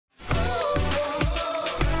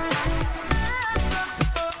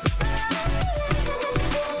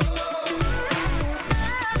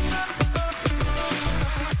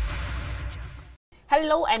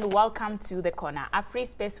Hello and welcome to The Corner, a free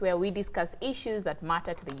space where we discuss issues that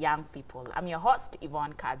matter to the young people. I'm your host,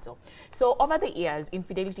 Yvonne Kadzo. So over the years,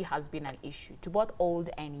 infidelity has been an issue to both old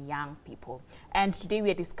and young people. And today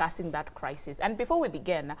we are discussing that crisis. And before we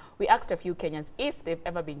begin, we asked a few Kenyans if they've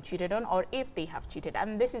ever been cheated on or if they have cheated.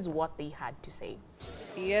 And this is what they had to say.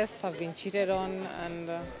 Yes, I've been cheated on,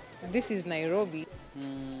 and this is Nairobi.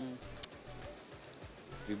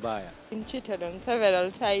 Vibaya. Been cheated on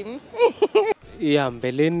several times. Yeah,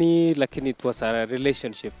 mbeleni, lakini it was a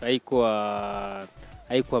relationship. Haikuwa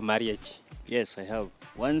marriage. Yes, I have.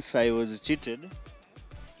 Once I was cheated.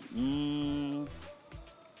 I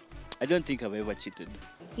don't think I've ever cheated.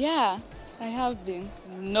 Yeah, I have been.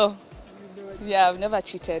 No. Yeah, I've never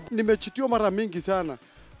cheated. Nimechitiwa mara mingi sana.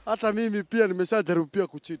 Hata mimi pia nimeshajaribu pia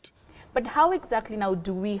kucheat. But how exactly now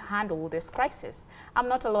do we handle this crisis? I'm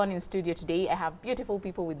not alone in studio today. I have beautiful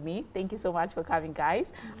people with me. Thank you so much for coming,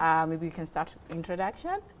 guys. Maybe we can start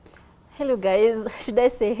introduction. Hello guys. Should I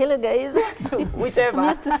say hello guys? Whichever. I'm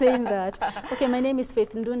used to saying that. Okay, my name is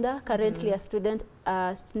Faith Ndunda, currently a student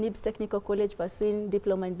at NIBS Technical College pursuing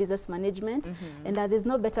Diploma in Business Management. And there's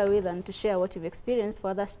no better way than to share what you've experienced for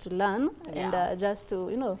others to learn and just to,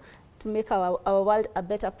 you know, to make our world a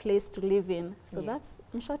better place to live in. So that's,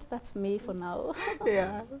 in short, that's me for now.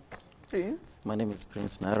 Yeah. Prince? My name is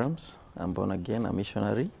Prince Narams. I'm born again, a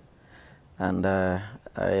missionary. And I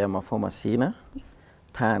am a former sinner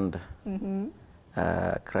turned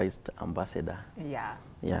Christ ambassador. Yeah.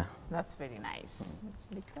 Yeah. That's very nice.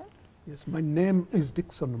 Yes, my name is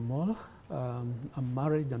Dixon Moll. I'm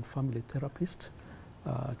married and family therapist.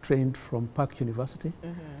 Trained from Park University,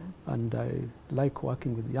 and I like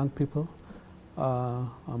working with young people.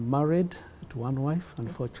 I'm married to one wife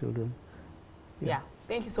and 4 children. Yeah,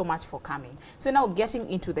 thank you so much for coming. So now getting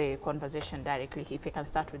into the conversation directly, if you can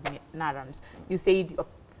start with Narams, you said you're a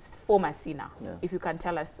former sinner. Yeah. If you can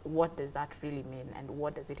tell us what does that really mean and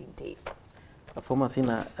what does it entail? A former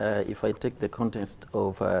sinner, if I take the context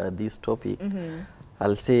of this topic,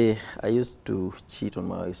 I'll say I used to cheat on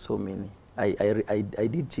my wife so many. I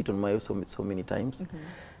did cheat on my wife so many times,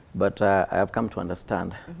 but I have come to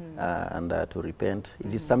understand and to repent.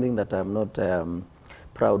 It is something that I'm not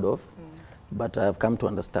proud of, but I have come to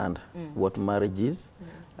understand what marriage is.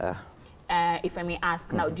 If I may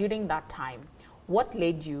ask, now during that time, what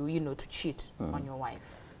led you, to cheat on your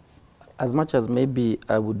wife? As much as maybe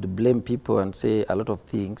I would blame people and say a lot of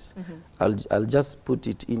things, I'll just put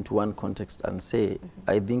it into one context and say,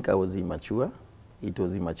 I think I was immature. It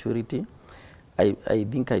was immaturity. I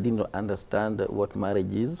think I didn't understand what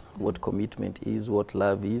marriage is, what commitment is, what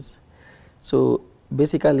love is. So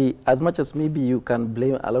basically, as much as maybe you can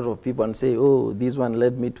blame a lot of people and say, oh, this one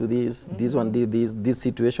led me to this, this one did this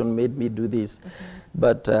situation made me do this.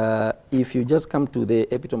 But if you just come to the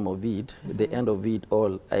epitome of it, the end of it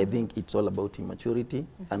all, I think it's all about immaturity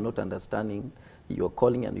and not understanding your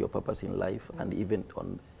calling and your purpose in life, and even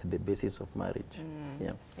on the basis of marriage.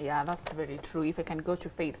 Yeah, that's very true. If I can go to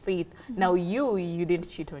Faith, now you didn't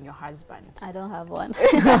cheat on your husband. I don't have one.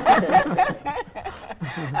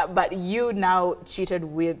 But you now cheated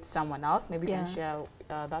with someone else. Maybe you can share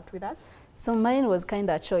that with us. So mine was kind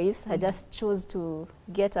of a choice. I just chose to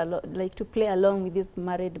get to play along with this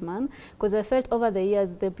married man, because I felt over the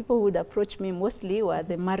years the people who would approach me mostly were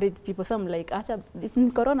the married people. So I'm like,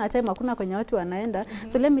 in Corona time hakuna kwenye watu wanaenda,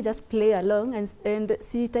 so let me just play along and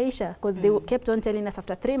see Taisha, because they kept on telling us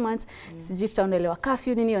after 3 months, sijui tutaondolewa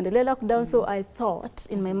curfew nini, ondolewa lockdown. So I thought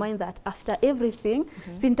in my mind that after everything,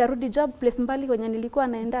 sintarudi job place mbali kwenye nilikuwa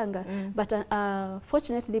naendanga. But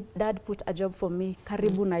fortunately, Dad put a job for me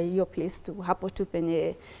karibu na hiyo place to hapo tu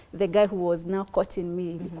penye the guy who was now caught in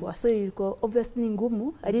me ilikuwa. So ilikuwa obviously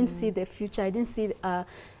ngumu. I didn't see the future. I didn't see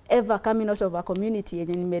ever coming out of a community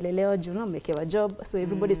yenye nimelelewa juu na mekewa job. So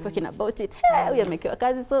everybody's talking about it. Hey, we are mekewa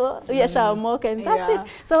kazi, so we are shamoka, and that's it.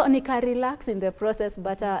 So nika relax in the process,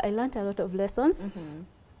 but I learned a lot of lessons.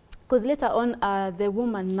 Because later on, the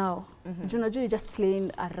woman now, you're just playing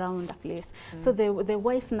around the place. So the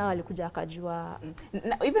wife now alikuja akajua.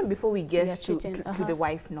 Even before we get to the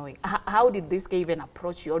wife knowing, how did this guy even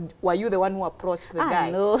approach you? Or were you the one who approached the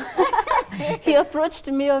guy? No. He approached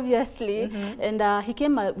me, obviously, and he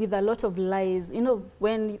came with a lot of lies. You know,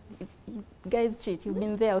 when guys cheat, you've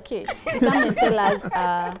been there, okay. You come and tell us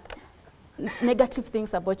negative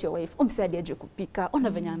things about your wife. Umsaidiaje kupika, ona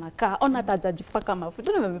venye anakaa, ona tajajipaka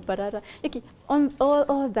mafuta, ona meparara.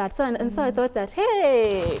 All that. So and so I thought that,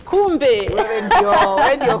 hey, kumbe.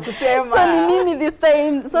 When you're kusema. So ni mimi this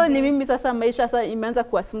time. So ni mimi sasa maisha sasa imeanza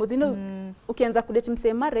kuwa smooth. You know, ukianza kudate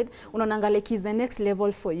msee married, unaonanga like he's the next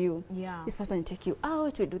level for you. Yeah. This person will take you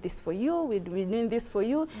out, we do this for you, we doing this for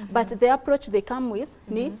you. But the approach they come with,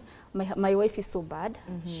 ni, my wife is so bad,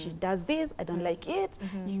 she does this, I don't like it,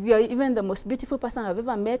 you are even the most beautiful person I've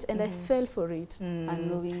ever met, and I fell for it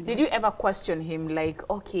unknowingly. Did you ever question him, like,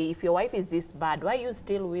 okay, if your wife is this bad, why are you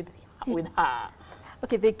still with her?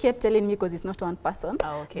 Okay, they kept telling me, because it's not one person.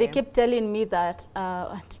 Oh, okay. They kept telling me that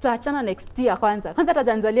tutaachana next year kwanza. Kwanza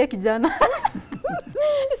tajanzalia kijana.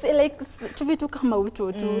 It's like tu kama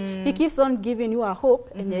utoto. He keeps on giving you a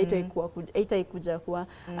hope and itaikuja kuwa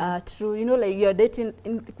true. You know, like you're dating,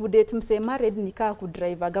 kudate mse married nikaa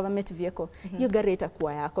kudrive a government vehicle. Hiyo gari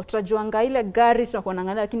itakuwa yako. Tutajuanga ile gari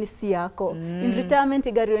tunakuonanga lakini si yako. In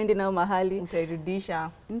retirement gari uende nayo mahali.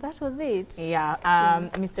 Utairudisha. And that was it. Yeah.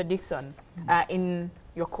 Mr. Dixon, in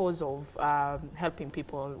your cause of helping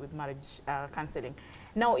people with marriage counseling.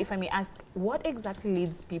 Now, if I may ask, what exactly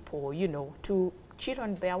leads people, you know, to cheat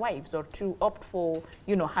on their wives or to opt for,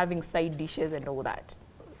 you know, having side dishes and all that?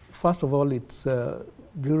 First of all, it's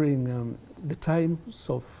during the times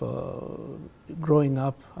of growing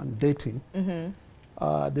up and dating,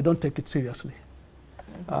 they don't take it seriously.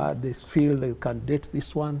 They feel they can date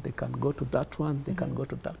this one, they can go to that one, they can go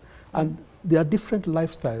to that. And there are different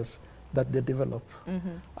lifestyles that they develop.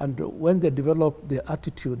 And when they develop the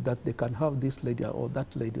attitude that they can have this lady or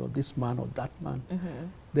this man or that man,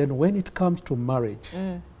 then when it comes to marriage,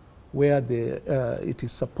 where it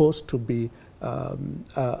is supposed to be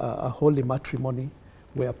a holy matrimony,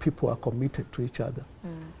 where people are committed to each other,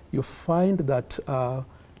 you find that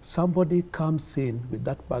somebody comes in with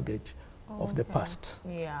that baggage of the past.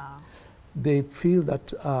 Yeah. They feel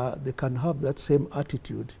that they can have that same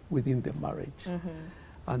attitude within the marriage.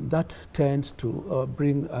 And that tends to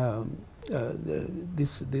bring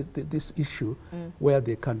this issue where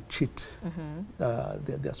they can cheat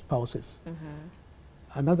their spouses.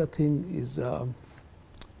 Another thing is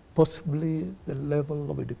possibly the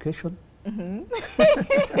level of education.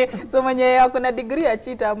 So mwenye yako na degree ya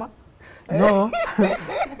cheat ama? No,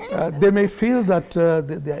 they may feel that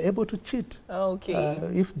they are able to cheat. Okay.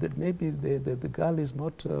 If maybe the girl is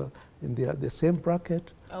not in the same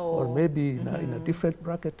bracket, or maybe in a different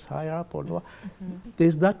bracket, higher up or lower.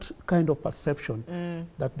 There's that kind of perception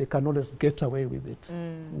that they can always get away with it.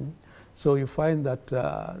 So you find that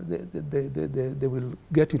they will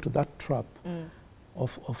get into that trap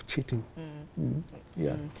of cheating.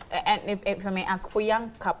 Yeah. And if I may ask, for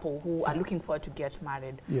young couple who are looking forward to get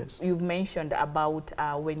married, you've mentioned about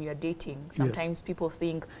when you're dating, sometimes people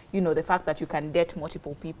think, you know, the fact that you can date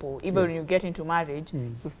multiple people, even when you get into marriage,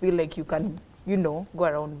 you feel like you can, you know, go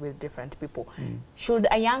around with different people. Should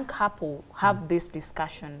a young couple have this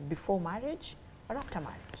discussion before marriage or after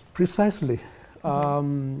marriage? Precisely.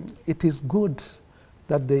 It is good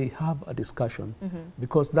that they have a discussion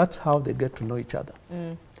because that's how they get to know each other.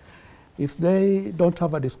 If they don't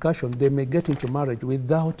have a discussion, they may get into marriage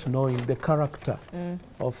without knowing the character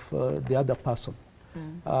of the other person.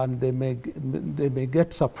 And they may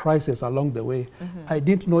get surprises along the way. I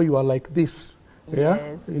didn't know you are like this.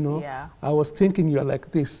 Yes, you know, I was thinking you are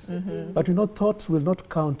like this. But you know, thoughts will not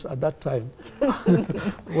count at that time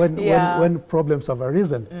when problems have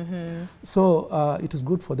arisen. So it is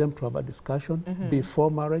good for them to have a discussion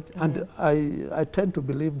before marriage. And I tend to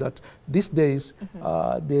believe that these days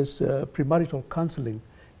there's premarital counseling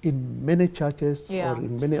in many churches or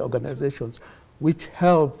in many organizations which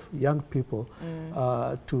help young people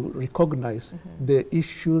to recognize the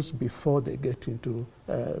issues before they get into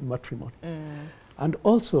matrimony. And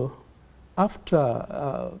also,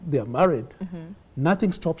 after they are married,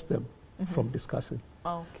 nothing stops them from discussing.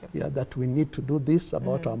 Yeah, that we need to do this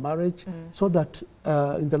about our marriage, so that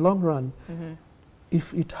in the long run,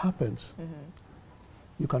 if it happens,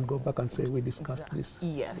 you can go back and say, we discussed this.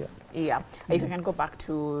 Yes, If I can go back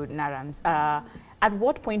to Narams, at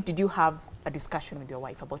what point did you have a discussion with your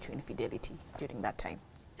wife about your infidelity during that time?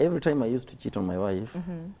 Every time I used to cheat on my wife,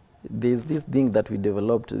 there's this thing that we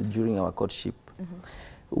developed during our courtship.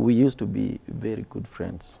 We used to be very good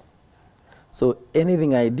friends. So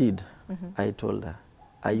anything I did, I told her.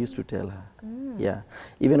 I used to tell her. Yeah.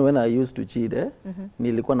 Even when I used to cheat,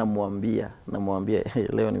 nilikuwa namwambia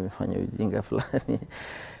leo nimefanya ujinga fulani.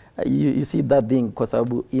 You see that thing, kwa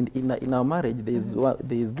sababu in our marriage there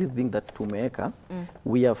is this thing that tumeweka.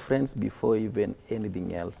 We are friends before even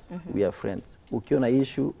anything else. We are friends. Ukiona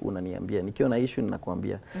issue unaniambia, nikiona issue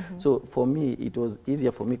ninakuambia. So for me it was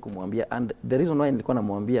easier for me kumwambia, and the reason why nilikuwa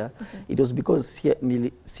namwambia it was because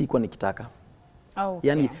sikuwa nikitaka. Okay.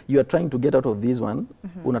 Yani you are trying to get out of this one,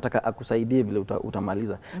 unataka akusaidie vile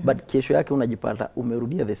utamaliza. But kesho yake unajipata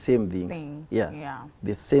umerudia the same things. Yeah.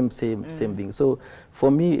 The same thing. So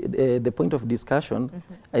for me, the point of discussion,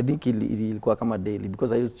 I think ilikuwa kama daily,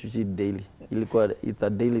 because I used to cheat daily. It's a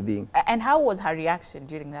daily thing. And how was her reaction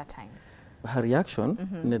during that time? Her reaction,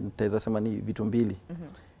 nitaweza sema ni vitu mbili.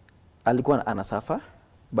 Alikuwa anasafa,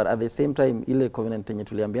 but at the same time ile covenant yenye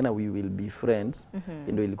tuliambiana we will be friends,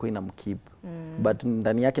 ndio ilikuwa inamkeep. But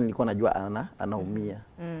ndani yake nilikuwa najua anaumia.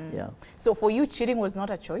 Yeah. So for you, cheating was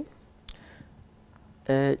not a choice?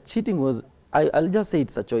 Cheating was, I'll just say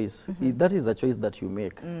it's a choice. That is a choice that you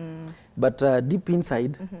make. But deep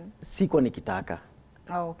inside, sikuwa nikitaka.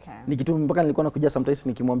 Okay. Ni kitu mpaka nilikuwa nakuja sometimes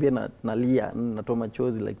nikimwambia nalia, natoa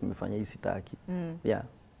machozi like nimefanya hii sitaki. Yeah.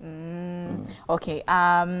 Okay.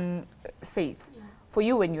 Faith, for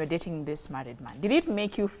you when you were dating this married man, did it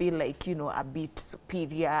make you feel like, you know, a bit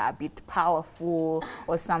superior, a bit powerful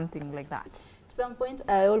or something like that? At some point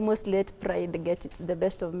I almost let pride get the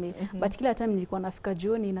best of me. But kila time nilikuwa nafika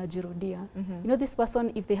jioni inajirudia. You know this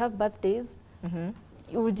person, if they have birthdays,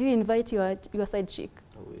 would you invite your side chick?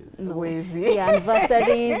 No. Yeah,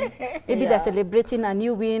 anniversaries, maybe they're celebrating a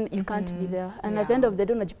new win, you can't be there. And at the end of the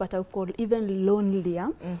day, unajipata uko even lonelier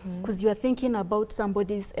because you are thinking about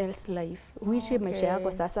somebody else's life. Uishi maisha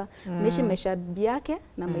yako sasa, unaishi maisha yake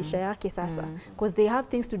na maisha yake sasa. Because they have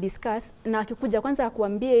things to discuss. Na akikuja kwanza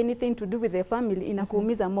akuambie anything to do with their family,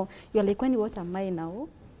 inakuumiza more. You're like, what am I now?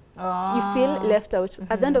 You feel left out.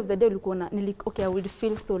 At the end of the day, okay, I would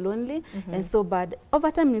feel so lonely and so bad.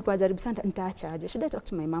 Over time, nilikuwa jaribu sana nitaacha aje. Should I talk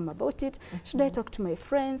to my mom about it? Should I talk to my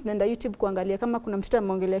friends? Nenda YouTube kuangalia kama kuna mtoto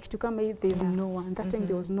ameongelea kitu kama hii. There's no one. That time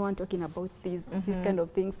there was no one talking about these kind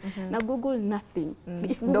of things. Na Google, nothing.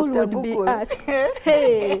 If Google would be asked,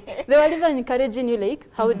 hey, they were even encouraging you like,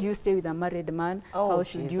 how do you stay with a married man? How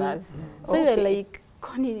should you? So you're like,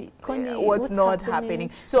 Connie, what's not happening?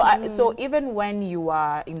 So, so even when you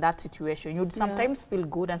are in that situation, you'd sometimes feel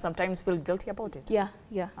good and sometimes feel guilty about it. Yeah.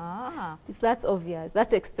 That's obvious.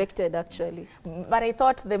 That's expected, actually. But I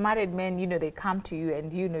thought the married men, you know, they come to you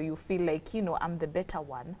and, you know, you feel like, you know, I'm the better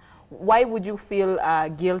one. Why would you feel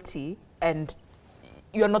guilty and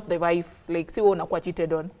you're not the wife? Like, see, unakuwa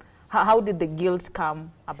cheated on. How did the guilt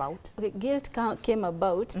come about? Okay, guilt came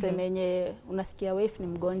about time yenye unasikia wife ni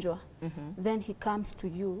mgonjwa. Then he comes to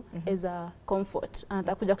you as a comfort.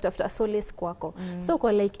 Anatakuja kutafuta solace kwako. So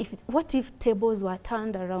kwa like, what if tables were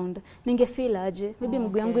turned around? Ningefeel aje? Maybe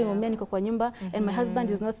mguu yangu imeumia niko kwa nyumba and my husband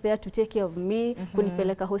is not there to take care of me,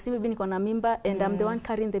 kunipeleka hosi, maybe niko na mimba and I'm the one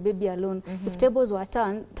carrying the baby alone. If tables were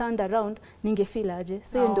turned around, ningefeel aje?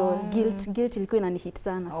 So ndo guilt ilikuwa inanihit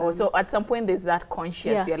sana. So at some point there's that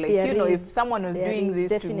conscious, you're like, you know, if someone was doing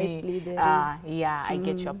this to me, yeah, I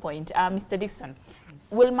get your point. Mr. Dixon,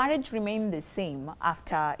 will marriage remain the same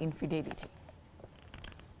after infidelity?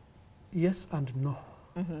 Yes and no.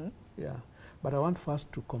 Yeah, but I want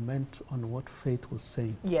first to comment on what Faith was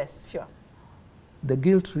saying. Yes, sure. The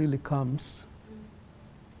guilt really comes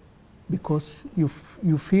because you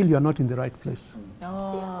feel you are not in the right place.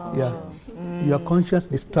 Yeah, your conscience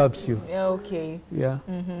disturbs you. Okay. Yeah,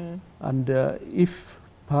 and if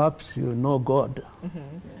perhaps you know God,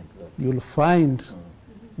 you'll find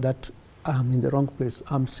that I'm in the wrong place.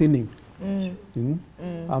 I'm sinning.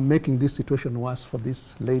 I'm making this situation worse for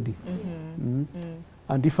this lady.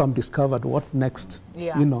 And if I'm discovered, what next?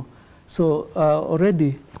 You know. So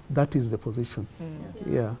already that is the position.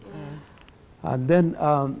 Yeah. And then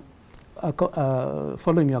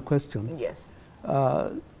following your question, yes,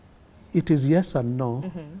 it is yes and no,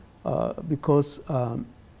 because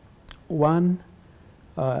one,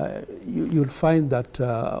 you'll find that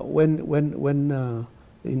when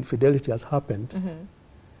infidelity has happened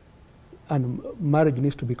and marriage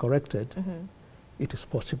needs to be corrected, it is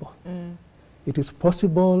possible. It is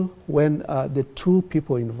possible when the two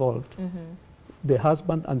people involved, the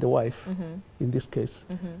husband and the wife, in this case,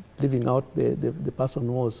 leaving out the person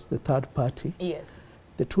who was the third party, yes,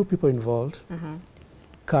 the two people involved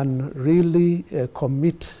can really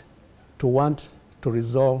commit to want to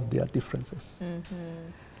resolve their differences.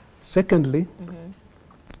 Secondly,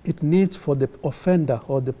 it needs for the offender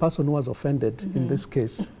or the person who was offended in this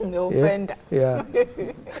case. The offender. Yeah.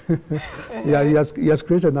 Yeah, he has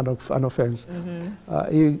created an offense.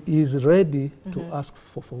 He is ready to ask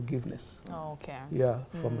for forgiveness. Okay. Yeah,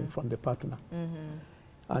 from the partner.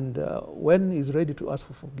 And when he's ready to ask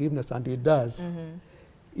for forgiveness, and he does,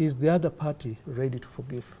 is the other party ready to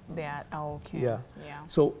forgive? They are, okay. Yeah.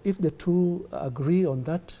 So if the two agree on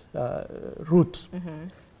that route,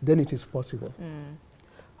 then it is possible.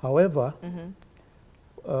 However,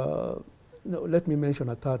 no, let me mention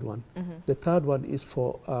a third one. The third one is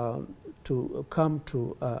for to come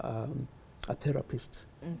to a therapist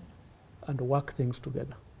and work things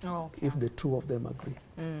together. Oh, okay. If the two of them agree,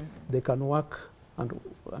 they can work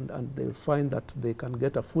and they'll find that they can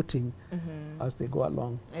get a footing as they go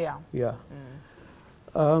along. Yeah. Yeah.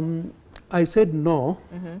 I said no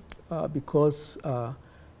because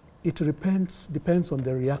it depends on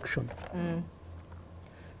the reaction.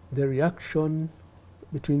 The reaction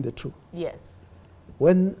between the two. Yes.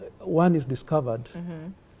 When one is discovered,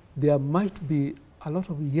 there might be a lot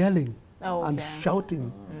of yelling and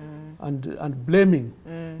shouting and blaming.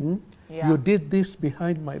 Yeah. You did this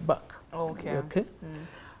behind my back. Okay. Okay?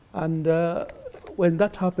 And when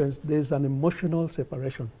that happens, there's an emotional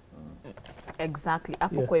separation. Exactly.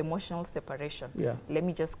 Hapo kwa emotional separation. Yeah. Let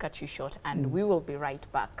me just cut you short and we will be right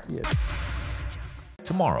back. Yes.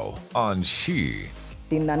 Tomorrow on She.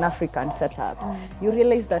 In an African setup, you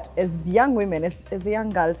realize that as young women, as young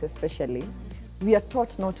girls especially, we are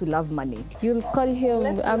taught not to love money. You'll call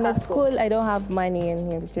him, I'm at school, I don't have money,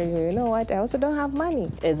 and he'll tell you, you know what, I also don't have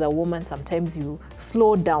money. As a woman, sometimes you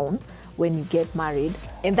slow down when you get married,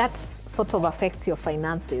 and that sort of affects your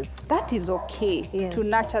finances. That is okay to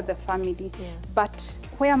nurture the family, but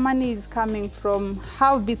where money is coming from,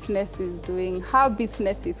 how business is doing, how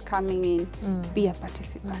business is coming in, be a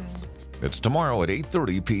participant. It's tomorrow at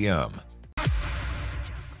 8:30 p.m.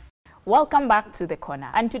 Welcome back to The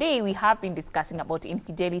Corner. And today we have been discussing about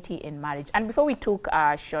infidelity in marriage. And before we took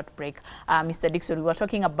a short break, Mr. Dixon, we were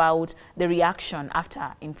talking about the reaction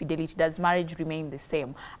after infidelity. Does marriage remain the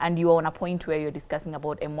same? And you are on a point where you're discussing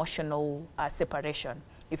about emotional separation.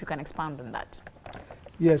 If you can expand on that.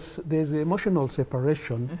 Yes, there's emotional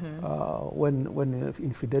separation when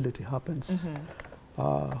infidelity happens.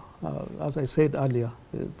 As I said earlier,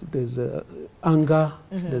 there's anger,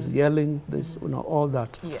 there's yelling, there's all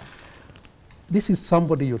that. Yes. This is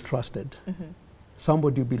somebody you trusted,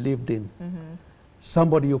 somebody you believed in,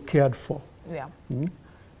 somebody you cared for,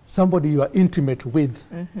 somebody you are intimate with.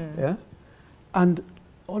 Yeah? And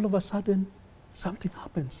all of a sudden, something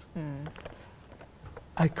happens.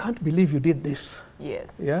 I can't believe you did this.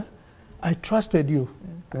 Yes. Yeah? I trusted you.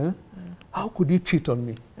 How could you cheat on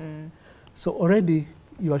me? So already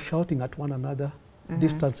you are shouting at one another,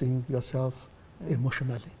 distancing yourself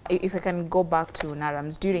emotionally. If I can go back to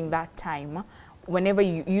Narams, during that time, whenever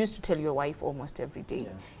you used to tell your wife almost every day,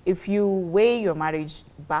 if you weigh your marriage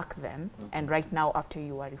back then and right now after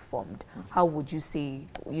you are reformed, how would you say,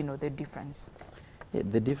 you know, the difference? Yeah,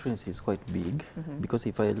 the difference is quite big because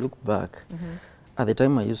if I look back, at the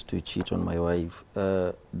time I used to cheat on my wife,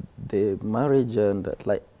 the marriage and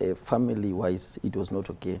like family-wise, it was not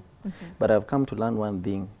okay. But I've come to learn one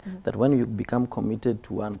thing, that when you become committed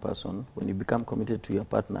to one person, when you become committed to your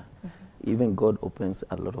partner, even God opens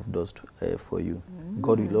a lot of doors for you.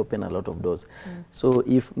 God will open a lot of doors. So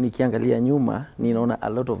if nikiangalia nyuma, ninaona a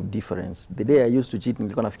lot of difference. The day I used to cheat,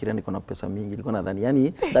 nilikuwa nafikiria niko na pesa mingi, nilikuwa nadhani,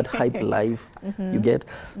 yani that hype life you get.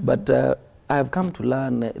 But I have come to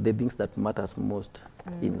learn the things that matters most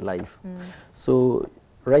in life. So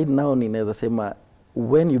right now, ninaweza sema,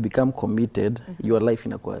 when you become committed, your life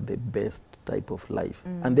inakuwa the best type of life.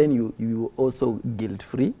 And then you also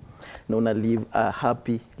guilt-free, na una live a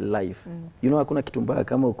happy life. You know, hakuna kitu mbaya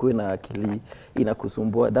kama ukuwe na akili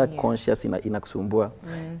inakusumbua, that conscious inakusumbua.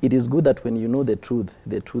 It is good that when you know the truth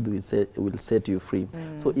will set you free.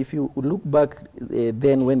 So if you look back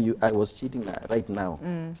then when I was cheating right now,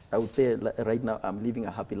 I would say right now I'm living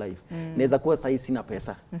a happy life. Naweza kuwa sahi sina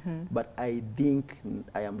pesa, but I think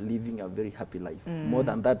I am living a very happy life. More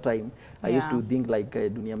than that time, I used to think like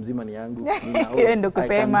dunia mzima ni yangu. I can do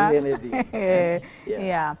anything.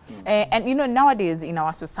 And you know, nowadays in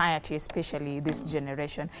our society, especially this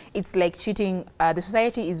generation, it's like cheating. The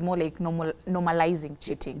society is more like normalizing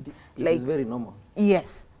cheating. It is very normal.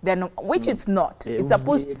 Yes, which it's not. It's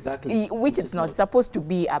supposed which it's not. It's supposed to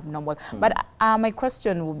be abnormal. But my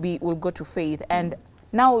question will go to Faith. And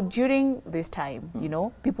now during this time, you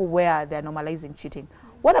know, people where they're normalizing cheating,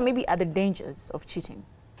 what are maybe other dangers of cheating?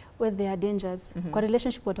 Well, there are dangers. Kwa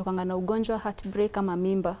relationship watokanga na ugonjwa, heartbreak ama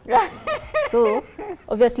mimba. So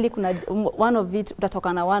obviously kuna one of it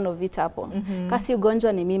utatokana one of it hapo. Kasi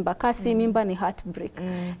ugonjwa ni mimba, kasi mimba ni heartbreak.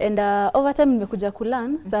 And over time nimekuja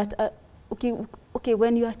kulearn that okay,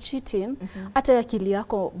 when you are cheating, hata akili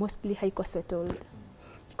yako mostly haiko settled.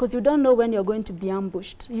 Because you don't know when you're going to be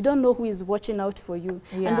ambushed. You don't know who is watching out for you.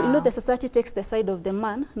 And you know the society takes the side of the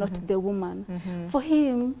man, not the woman. For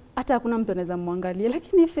him, hata hakuna mtu anaweza mwangalia,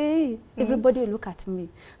 lakini Faye, everybody will look at me.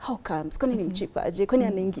 How comes? Kwani ni mchipaje? Kwani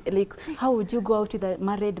anaingia, like, how would you go out with a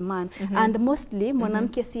married man? And mostly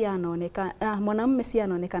mwanamke si anaonekana, mwanamume si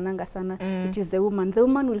anaonekananga sana. It is the woman. The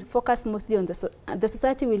woman will focus mostly on the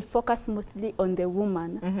society will focus mostly on the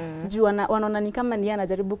woman. Juu wanaona ni kama ni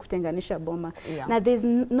anajaribu kutenganisha boma. Na there's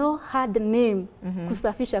no hard name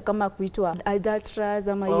kusafisha kama kuitwa adulterers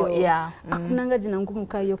ama hiyo. Hakunanga jina ngumu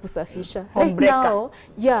kama hiyo kusafisha. Right now,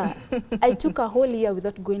 I took a whole year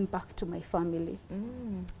without going back to my family.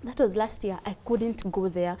 That was last year. I couldn't go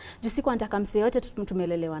there. Juu sikuwa nataka mse yote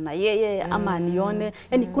tumelelewa na yeye ama anione.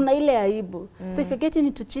 Yani kuna ile aibu. So if you're getting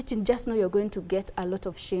into cheating, just know you're going to get a lot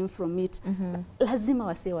of shame from it. Lazima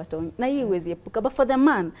wase watu. Na hii huwezi epuka. But for the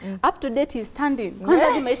man, up to date he's standing.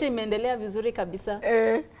 Kwanza maisha imeendelea vizuri kabisa.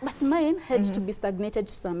 But mine had to be stagnated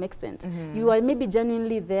to some extent. You are maybe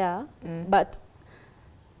genuinely there, but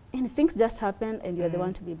and things just happen and you're the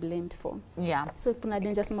one to be blamed for. So kuna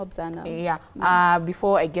dangerous mob sana.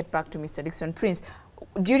 Before I get back to Mr. Dixon, Prince,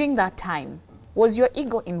 during that time, was your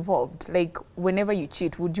ego involved? Like, whenever you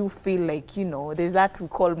cheat, would you feel like, you know, there's that we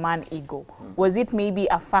call man ego. Was it maybe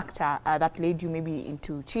a factor that led you maybe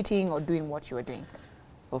into cheating or doing what you were doing?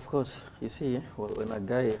 Of course. You see, when a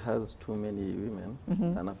guy has too many women,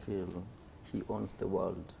 and I feel he owns the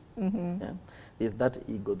world. There's that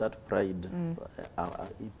ego, that pride.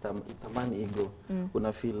 It's a man ego.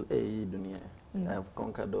 Una feel, hey, dunia, I have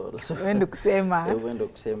conquered all. Wendo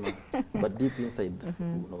kusema. But deep inside,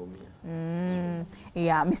 unaumia.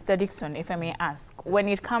 Yeah, Mr. Dixon, if I may ask, when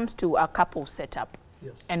it comes to a couple setup,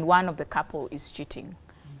 and one of the couple is cheating,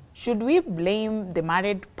 should we blame the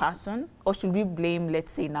married person, or should we blame,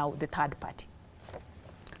 let's say now, the third party?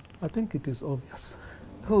 I think it is obvious.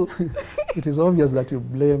 Who? It is obvious that you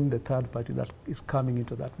blame the third party that is coming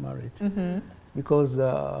into that marriage. Because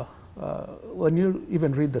when you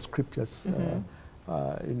even read the scriptures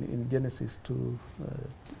in Genesis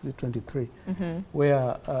 2:23,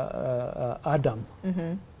 where Adam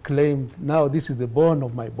claimed, now this is the bone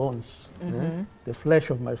of my bones, the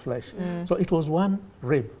flesh of my flesh. So it was one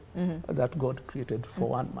rib that God created for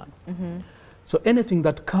one man. So anything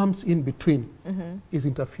that comes in between is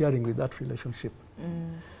interfering with that relationship.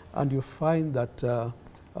 And you find that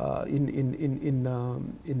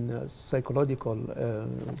in a psychological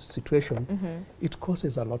situation, it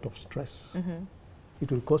causes a lot of stress.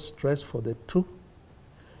 It will cause stress for the two.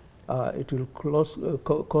 It will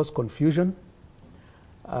cause confusion.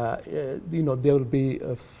 You know, there will be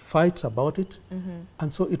fights about it.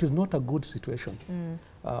 And so it is not a good situation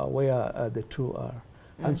where the two are.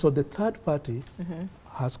 And so the third party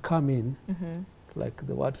has come in, like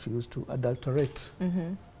the word she used, to adulterate.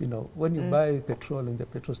 You know, when you buy petrol in the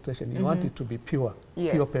petrol station, you want it to be pure,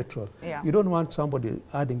 pure petrol. You don't want somebody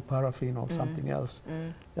adding paraffin or something else.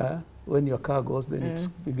 When your car goes, then it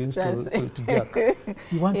begins to jerk.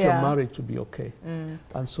 You want your marriage to be okay.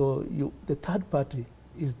 And so the third party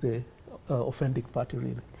is the offending party,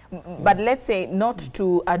 really. But let's say, not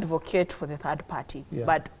to advocate for the third party,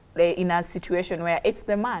 but in a situation where it's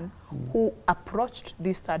the man who approached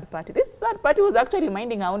this third party. This third party was actually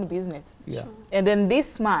minding her own business. And then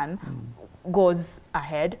this man goes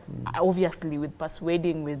ahead, obviously with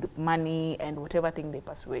persuading with money and whatever thing they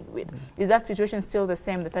persuade with. Is that situation still the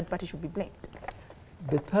same? The third party should be blamed?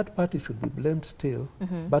 The third party should be blamed still.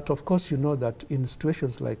 But of course, you know that in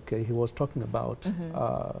situations like he was talking about,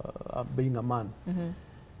 being a man,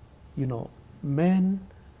 you know, men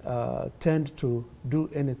tend to do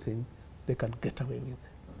anything they can get away with.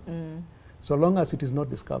 So long as it is not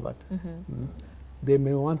discovered. They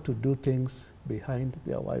may want to do things behind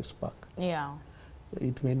their wife's back.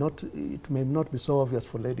 It may not be so obvious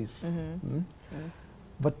for ladies.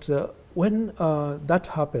 But when that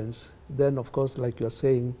happens, then of course, like you're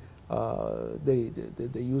saying, they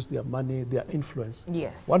use their money, their influence.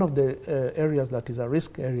 One of the areas that is a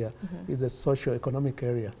risk area is the socio-economic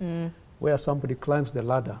area, where somebody climbs the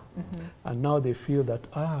ladder and now they feel that,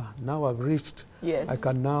 now I've reached, I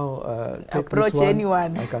can now take approach this one,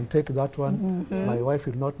 anyone. I can take that one, my wife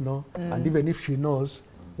will not know, and even if she knows,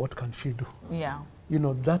 what can she do? You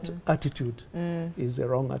know, that attitude is a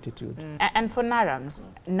wrong attitude. And for Narams,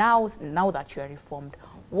 now that you are reformed,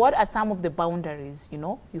 what are some of the boundaries, you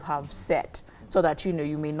know, you have set so that, you know,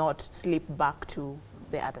 you may not slip back to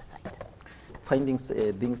the other side? Finding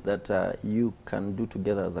things that you can do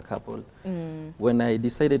together as a couple. When I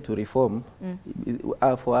decided to reform,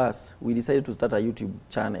 for us, we decided to start a YouTube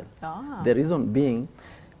channel. The reason being,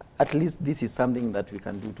 at least this is something that we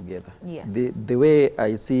can do together. Yes. The way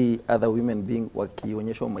I see other women being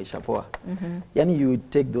wakionyesha maisha poa. Yani you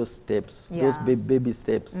take those steps, those baby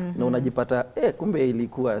steps. Na unajipata, kumbe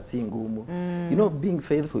ilikuwa si ngumu. You know, being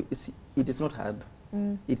faithful, it is not hard.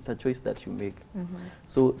 It's a choice that you make.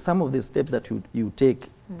 So some of the steps that you take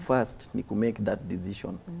first ni to make that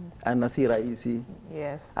decision. And si rahisi.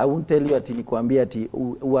 Yes. I won't tell you ati nikwambia ati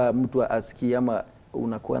uwa mtu asikie ama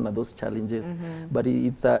unakuwa na those challenges, but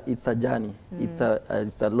it's a journey.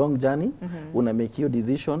 It's a long journey. Una make your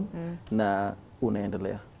decision na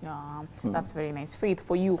unaendelea. That's very nice. Faith,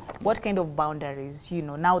 for you, what kind of boundaries, you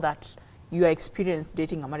know, now that your experience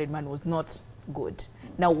dating a married man was not good,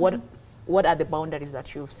 now what are the boundaries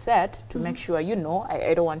that you've set to make sure, you know,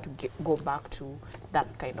 I don't want to go back to that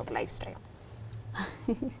kind of lifestyle?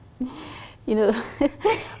 You know,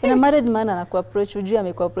 when a married man anakuapproach, ujui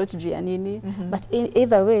amekuapproach juu ya nini. But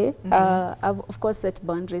either way, I've of course set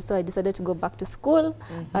boundaries. So I decided to go back to school,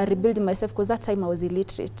 rebuild myself, because that time I was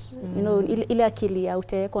illiterate. You know, ile akili ya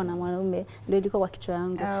utawekwa na mwanaume ndio ilikuwa kwa kichwa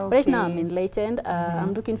yangu. Right now I'm enlightened.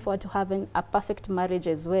 I'm looking forward to having a perfect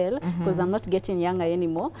marriage as well, because I'm not getting younger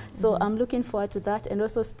anymore. So I'm looking forward to that. And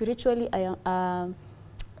also spiritually,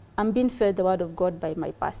 I'm being fed the word of God by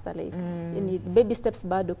my pastor, like baby steps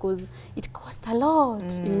bad, because it cost a lot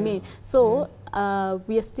in me. So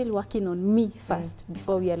we are still working on me first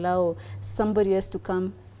before we allow somebody else to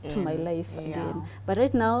come to my life again. But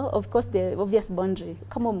right now, of course, the obvious boundary,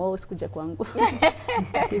 kama umeoa kuja kwangu.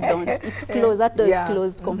 Please don't. It's closed. That door is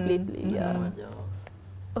closed completely.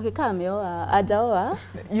 Okay, kama ameoa, ajaoa,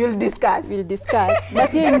 you'll discuss. We'll discuss.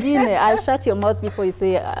 But hiyo ingine, I'll shut your mouth before you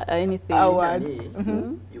say anything. A word.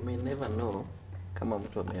 You may never know kama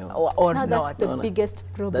mtu ameoa. Or no, not. That's the biggest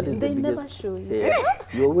problem. That is They the never biggest, show you.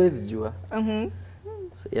 You always jua.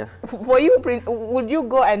 So, yeah. For you, would you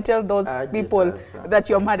go and tell those people that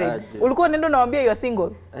you're married? Ulikuwa nendo naambia you're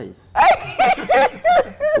single?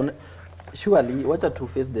 Surely, wacha to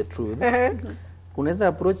face the truth. Unaweza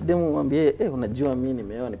approach them umwambie, unajua mimi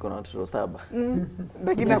nimeoa niko na watoto 7.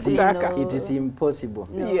 Lakini nakutaka. It is impossible.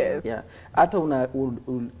 Yes. Yeah. Hata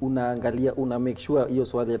unaangalia, una make sure hiyo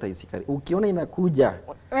swali hata isikari. Ukiona inakuja,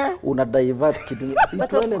 una divert kitu. Si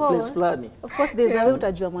tuone place fulani. Of course there's a way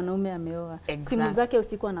utajua mwanaume ameoa. Simu zake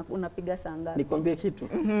usiku unapiga saa ngapi? Nikwambie kitu.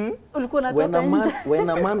 Ulikuwa unatoka nje. When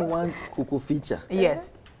a man wants kukuficha.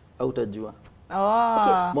 Yes. Hautajua.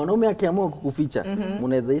 Okay. Mwanaume akiamua kukuficha,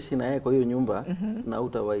 mnaweza ishi na yeye kwa hiyo nyumba na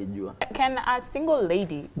hutawahi jua. Can a single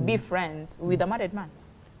lady be friends with a married man?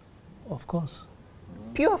 Of course.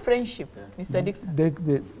 Pure friendship, Mr.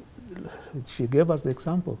 Dixon. She gave us the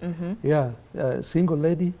example. Yeah, single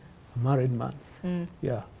lady, married man.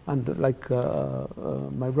 Yeah, and like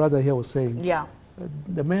my brother here was saying,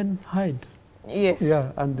 the men hide. Yes.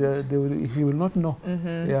 Yeah, and he will not know.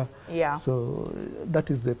 Yeah. So that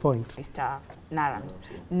is the point. Mr. Narams,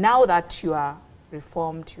 now that you are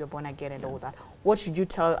reformed, you are born again and all that, what should you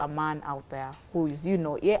tell a man out there who is, you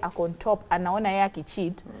know, on top, anaona yeye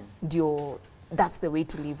akicheat, that's the way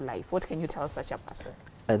to live life? What can you tell such a person?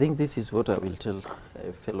 I think this is what I will tell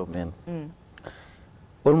fellow men.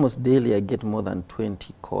 Almost daily I get more than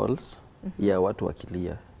 20 calls ya watu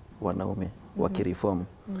wakilia, wanaume, wakireform.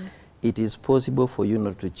 It is possible for you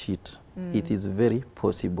not to cheat. It is very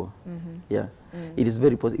possible. Yeah, it is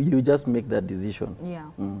very possible. You just make that decision. Yeah.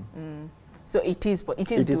 So it is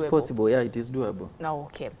possible. Yeah, it is doable. No,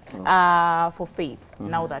 okay. For Faith,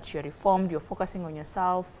 now that you're reformed, you're focusing on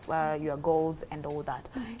yourself, your goals and all that.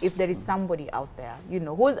 If there is somebody out there, you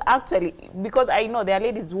know, who's actually, because I know there are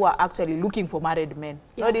ladies who are actually looking for married men.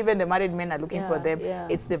 Not even the married men are looking for them.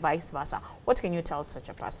 It's the vice versa. What can you tell such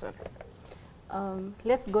a person?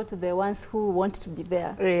 Let's go to the ones who want to be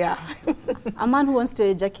there. Yeah. A man who wants to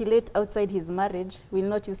ejaculate outside his marriage will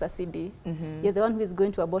not use a CD. You're the one who is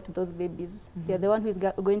going to abort those babies. You're the one who is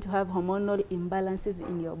going to have hormonal imbalances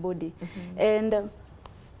in your body. And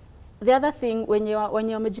the other thing, when you're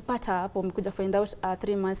umejipata hapo, umekuja find out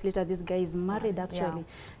 3 months later this guy is married actually.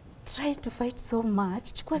 Try to fight so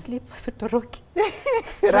much. Chukua slippers utoroke.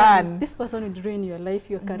 Run. This person will ruin your life,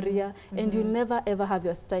 your career, and you'll never ever have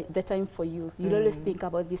the time for you. You'll always think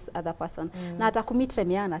about this other person. Na atakumit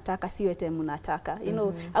time ya anataka, siwe time unataka. You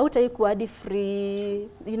know, hautaikuwa free.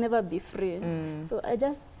 You never be free. So I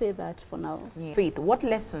just say that for now. Faith, what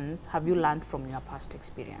lessons have you learned from your past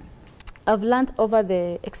experience? I've learned over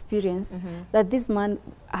the experience that this man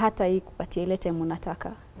hataikupatia ile time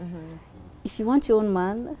unataka. If you want your own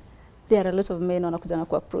man, there are a lot of men wanakuja na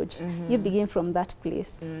approach. You begin from that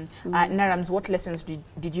place. Narams, what lessons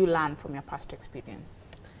did you learn from your past experience?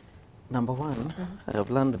 Number one, I have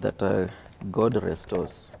learned that God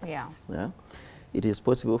restores. Yeah. Yeah. it is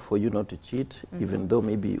possible for you not to cheat, even though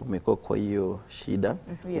maybe umekuwa kwa hiyo shida.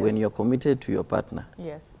 Yes. When you're committed to your partner,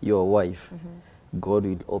 Yes. your wife, God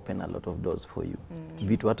will open a lot of doors for you.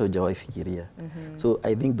 Vitu hata hujawahi fikiria. So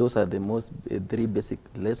I think those are the most 3 basic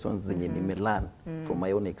lessons zenye nimelearn from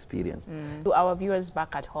my own experience. To our viewers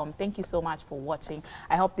back at home, thank you so much for watching.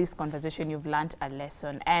 I hope this conversation you've learned a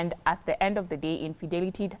lesson. And at the end of the day,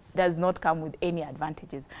 infidelity does not come with any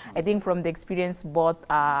advantages. I think from the experience both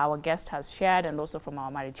our guest has shared and also from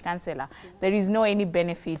our marriage counselor, there is no any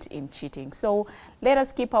benefit in cheating. So let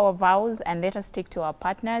us keep our vows and let us stick to our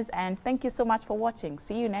partners. And thank you so much for watching.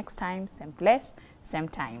 See you next time. Same place, same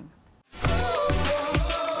time.